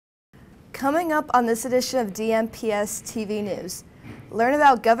Coming up on this edition of DMPS TV News, learn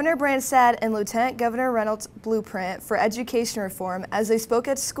about Governor Branstad and Lieutenant Governor Reynolds' blueprint for education reform as they spoke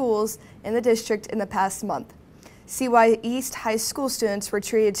at schools in the district in the past month. See why East High School students were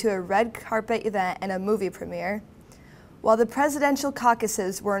treated to a red carpet event and a movie premiere. While the presidential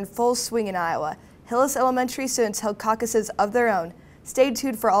caucuses were in full swing in Iowa, Hillis Elementary students held caucuses of their own. Stay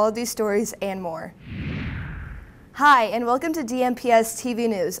tuned for all of these stories and more. Hi, and welcome to DMPS TV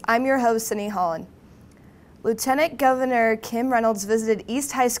News. I'm your host, Cindy Holland. Lieutenant Governor Kim Reynolds visited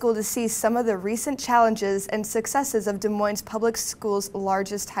East High School to see some of the recent challenges and successes of Des Moines Public Schools'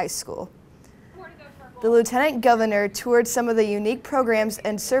 largest high school. The Lieutenant Governor toured some of the unique programs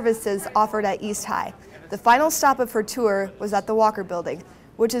and services offered at East High. The final stop of her tour was at the Walker Building,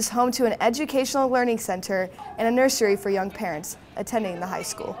 which is home to an educational learning center and a nursery for young parents attending the high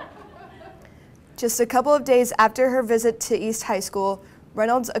school. Just a couple of days after her visit to East High School,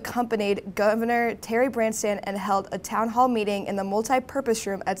 Reynolds accompanied Governor Terry Branstad and held a town hall meeting in the multi-purpose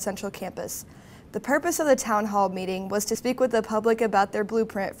room at Central Campus. The purpose of the town hall meeting was to speak with the public about their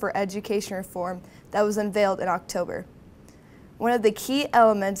blueprint for education reform that was unveiled in October. One of the key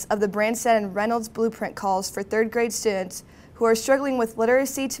elements of the Branstad and Reynolds blueprint calls for third grade students who are struggling with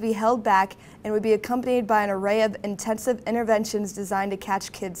literacy to be held back and would be accompanied by an array of intensive interventions designed to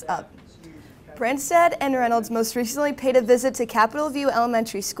catch kids up. Branstad and Reynolds most recently paid a visit to Capitol View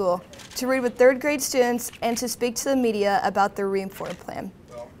Elementary School to read with third grade students and to speak to the media about their reform plan.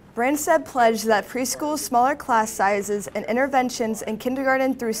 Branstad pledged that preschool, smaller class sizes, and interventions in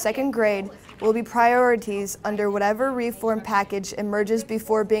kindergarten through second grade will be priorities under whatever reform package emerges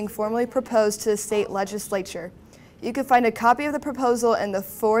before being formally proposed to the state legislature. You can find a copy of the proposal in the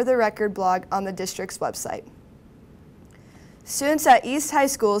For the Record blog on the district's website. Students at East High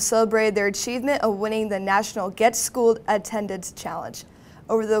School celebrated their achievement of winning the National Get Schooled Attendance Challenge.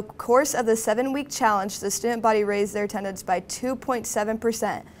 Over the course of the 7-week challenge, the student body raised their attendance by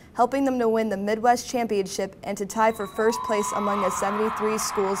 2.7%, helping them to win the Midwest Championship and to tie for first place among the 73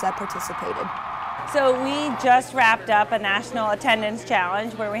 schools that participated. So we just wrapped up a National Attendance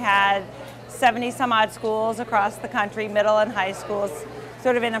Challenge where we had 70 some odd schools across the country, middle and high schools,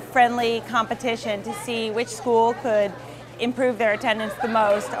 sort of in a friendly competition to see which school could improve their attendance the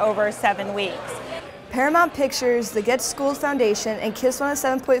most over 7 weeks. Paramount Pictures, the Get Schooled Foundation, and KISS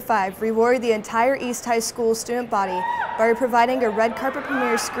 107.5 rewarded the entire East High School student body by providing a red carpet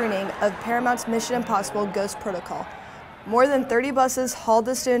premiere screening of Paramount's Mission Impossible Ghost Protocol. More than 30 buses hauled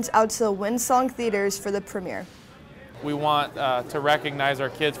the students out to the Winsong theaters for the premiere. We want to recognize our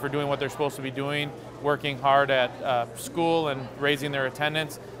kids for doing what they're supposed to be doing, working hard at school and raising their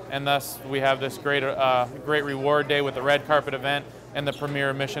attendance, and thus we have this great reward day with the red carpet event and the premiere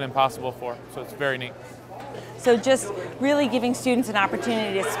of Mission Impossible 4, so it's very neat. So just really giving students an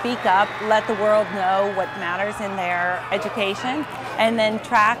opportunity to speak up, let the world know what matters in their education, and then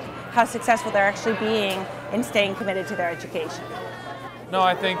track how successful they're actually being in staying committed to their education. No,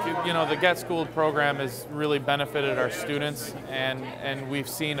 I think the Get Schooled program has really benefited our students, and we've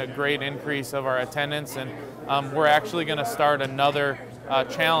seen a great increase of our attendance, and we're actually going to start another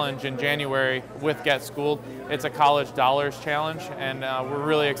challenge in January with Get Schooled. It's a College Dollars Challenge, and we're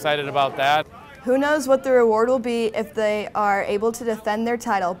really excited about that. Who knows what the reward will be if they are able to defend their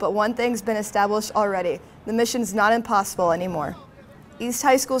title, but one thing's been established already. The mission's not impossible anymore. East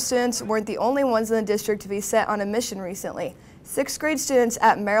High School students weren't the only ones in the district to be sent on a mission recently. 6th grade students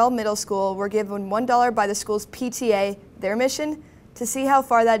at Merrill Middle School were given $1 by the school's PTA, their mission, to see how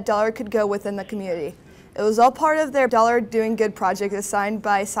far that dollar could go within the community. It was all part of their Dollar Doing Good project assigned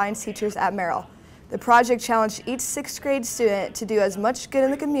by science teachers at Merrill. The project challenged each 6th grade student to do as much good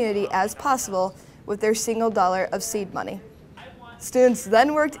in the community as possible with their single dollar of seed money. Students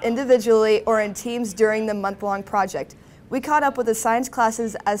then worked individually or in teams during the month-long project. We caught up with the science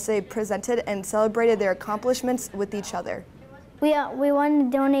classes as they presented and celebrated their accomplishments with each other. We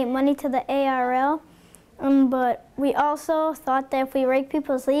wanted to donate money to the ARL, but we also thought that if we rake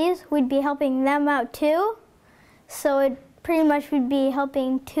people's leaves, we'd be helping them out too. So it pretty much would be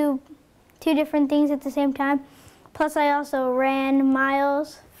helping two different things at the same time. Plus I also ran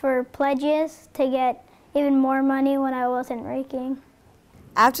miles for pledges to get even more money when I wasn't raking.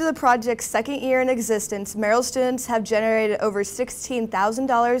 After the project's 2nd year in existence, Merrill students have generated over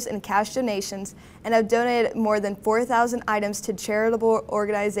 $16,000 in cash donations and have donated more than 4,000 items to charitable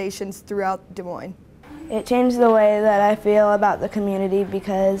organizations throughout Des Moines. It changed the way that I feel about the community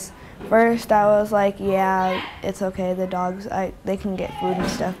because first I was like, yeah, it's okay, the dogs, they can get food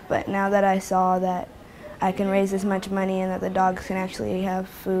and stuff, but now that I saw that I can raise this much money and that the dogs can actually have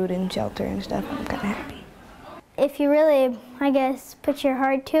food and shelter and stuff, I'm kind of happy. if you really, I guess, put your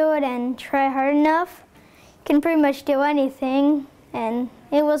heart to it and try hard enough, you can pretty much do anything, and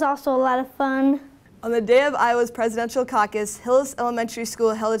it was also a lot of fun. On the day of Iowa's presidential caucus, Hillis Elementary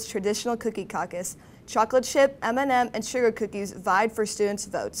School held its traditional cookie caucus. Chocolate chip, M&M, and sugar cookies vied for students'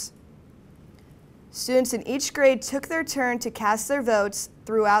 votes. Students in each grade took their turn to cast their votes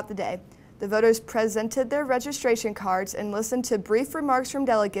throughout the day. The voters presented their registration cards and listened to brief remarks from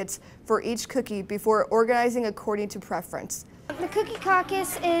delegates for each cookie before organizing according to preference. The cookie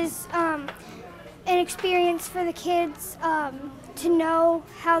caucus is an experience for the kids to know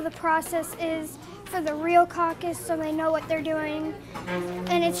how the process is for the real caucus, so they know what they're doing,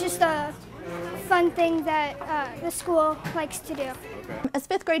 and it's just a fun thing that the school likes to do. As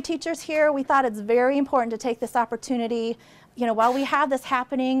fifth grade teachers here, we thought it's very important to take this opportunity, while we have this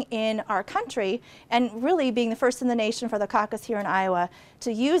happening in our country, and really being the first in the nation for the caucus here in Iowa,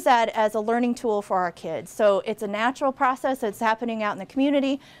 to use that as a learning tool for our kids. So it's a natural process, it's happening out in the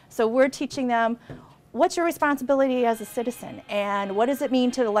community, so we're teaching them what's your responsibility as a citizen, and what does it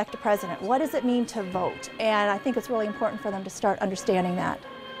mean to elect a president? What does it mean to vote? And I think it's really important for them to start understanding that.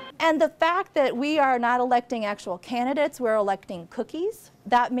 And the fact that we are not electing actual candidates, we're electing cookies,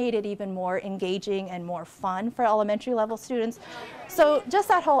 that made it even more engaging and more fun for elementary level students. So just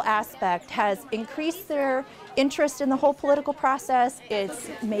that whole aspect has increased their interest in the whole political process. It's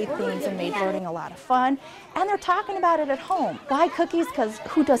made things and made voting a lot of fun. And they're talking about it at home. Why cookies? Because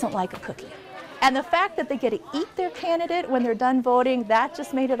who doesn't like a cookie? And the fact that they get to eat their candidate when they're done voting, that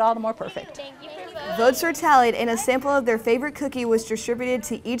just made it all the more perfect. Votes were tallied and a sample of their favorite cookie was distributed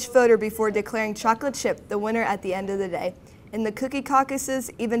to each voter before declaring chocolate chip the winner at the end of the day. In the cookie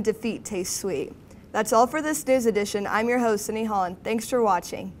caucuses, even defeat tastes sweet. That's all for this news edition. I'm your host, Cindy Holland. Thanks for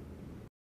watching.